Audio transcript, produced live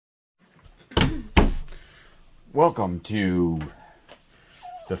Welcome to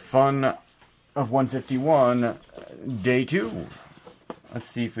the fun of 151, day 2. Let's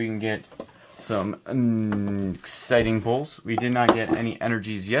see if we can get some exciting pulls. We did not get any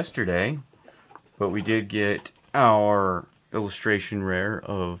energies yesterday, but we did get our illustration rare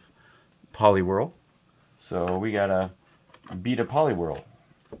of Poliwhirl. So we gotta beat a Poliwhirl.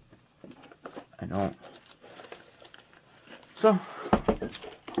 So,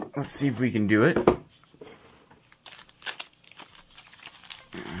 let's see if we can do it.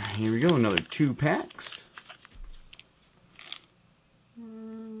 Here we go, another 2 packs.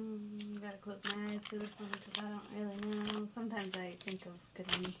 Gotta close my eyes for this one because I don't really know. Sometimes I think of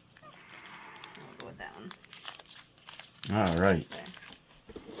good ones. I'll go with that one. Alright.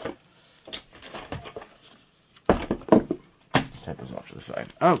 Set this off to the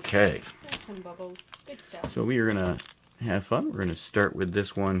side. Okay. There's some bubbles. Good job. So we are going to have fun. We're going to start with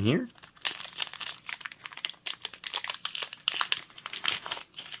this one here.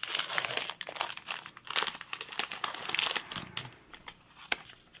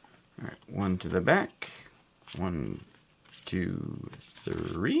 Alright, 1 to the back. 1, 2,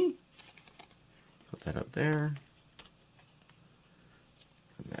 3. Put that up there.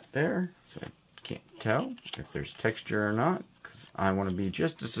 Put that there. So I can't tell if there's texture or not, because I want to be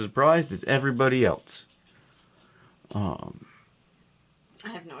just as surprised as everybody else. I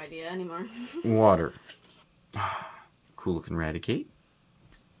have no idea anymore. Water. Cool looking Raticate.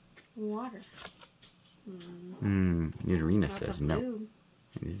 Water. Nidorina says no. Blue.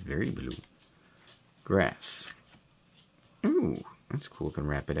 It is very blue. Grass. Ooh, that's cool looking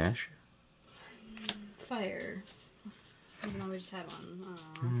Rapidash. Fire. Even though we just had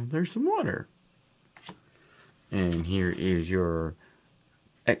one. There's some water. And here is your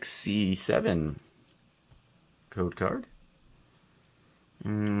XC7 code card.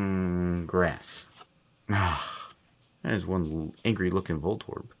 Grass. That is one angry looking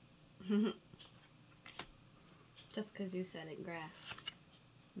Voltorb. Just because you said it, grass.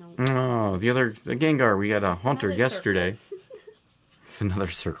 No. Oh, the Gengar, we got a Haunter yesterday. It's another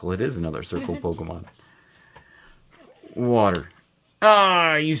circle. It is another circle Pokemon. Water.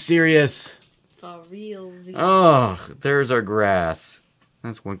 Ah, are you serious? For real. Oh, there's our grass.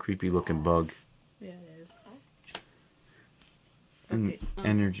 That's one creepy looking bug. Yeah, it is. And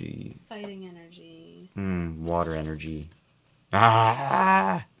energy. Fighting energy. Water energy.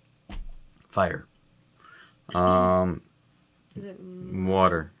 Ah! Fire. Is it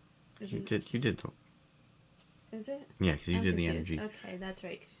water. Is You it, did though. Is it? Yeah, because you I'm did the confused. energy. Okay, that's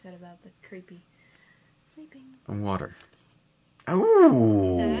right, because you said about the creepy sleeping. Water.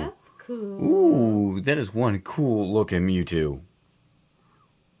 Ooh! That's cool. Ooh, that is one cool looking Mewtwo.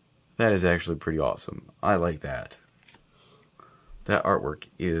 That is actually pretty awesome. I like that. That artwork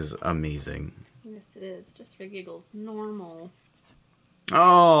is amazing. Yes, it is. Just for giggles. Normal.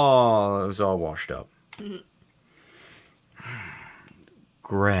 Oh, it was all washed up.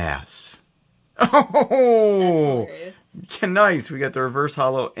 Grass. Oh! That's Nice. We got the reverse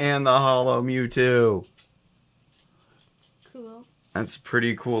holo and the holo Mewtwo. cool. That's a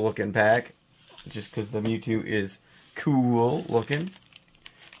pretty cool looking pack. Just because the Mewtwo is cool looking.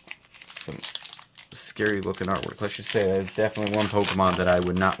 Some scary looking artwork. Let's just say that is definitely one Pokemon that I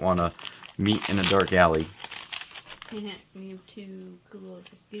would not want to meet in a dark alley. Mewtwo, cool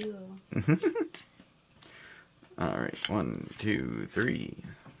for school. Alright, 1, 2, 3.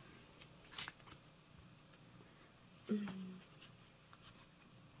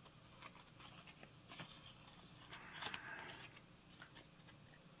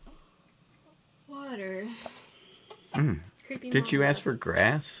 Water. Creepy Did you mama. ask for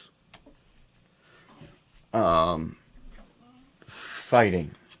grass?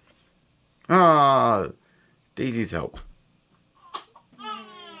 Fighting. Ah, Daisy's help.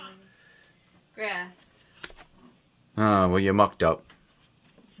 Grass. Ah, well, you mucked up.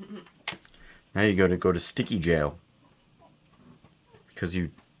 Now you go to sticky jail because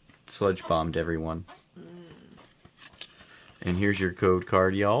you sludge bombed everyone. And here's your code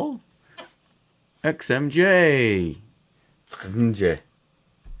card, y'all. XMJ. XMJ.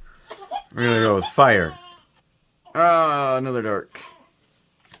 We're gonna go with fire. Ah, another dark.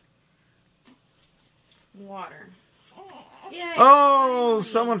 Water. Yay! Oh,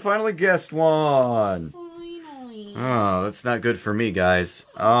 someone finally guessed one. Finally. Oh, that's not good for me, guys.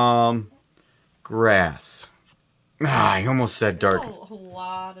 Grass. Ah, I almost said dark. A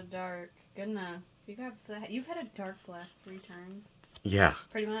lot of dark. Goodness. You've had a dark the last 3 turns. Yeah.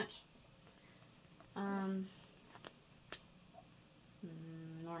 Pretty much.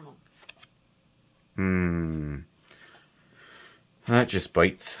 Normal. That just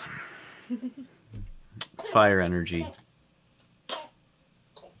bites. fire energy.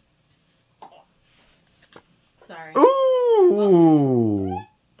 Sorry. Ooh!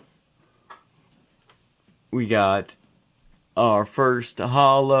 We got our first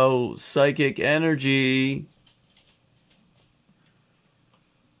hollow psychic energy.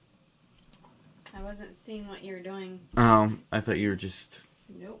 I wasn't seeing what you were doing. I thought you were just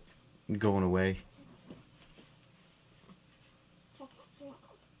Nope. going away.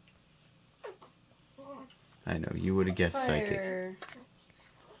 I know, you would have guessed psychic. Fire.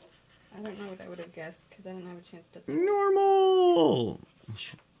 I don't know what I would have guessed because I didn't have a chance to think. Normal! I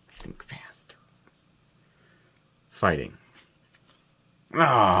should think faster. Fighting.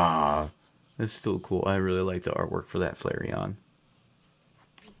 Ah! That's still cool. I really like the artwork for that Flareon.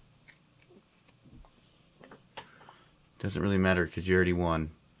 Doesn't really matter because you already won.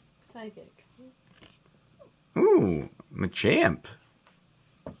 Psychic. Ooh, Machamp.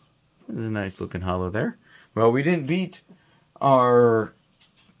 There's a nice looking hollow there. Well, we didn't beat our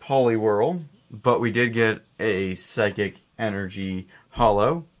Poliwhirl, but we did get a Psychic Energy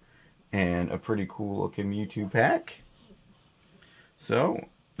hollow and a pretty cool looking Mewtwo pack. So,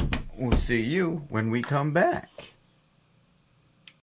 we'll see you when we come back.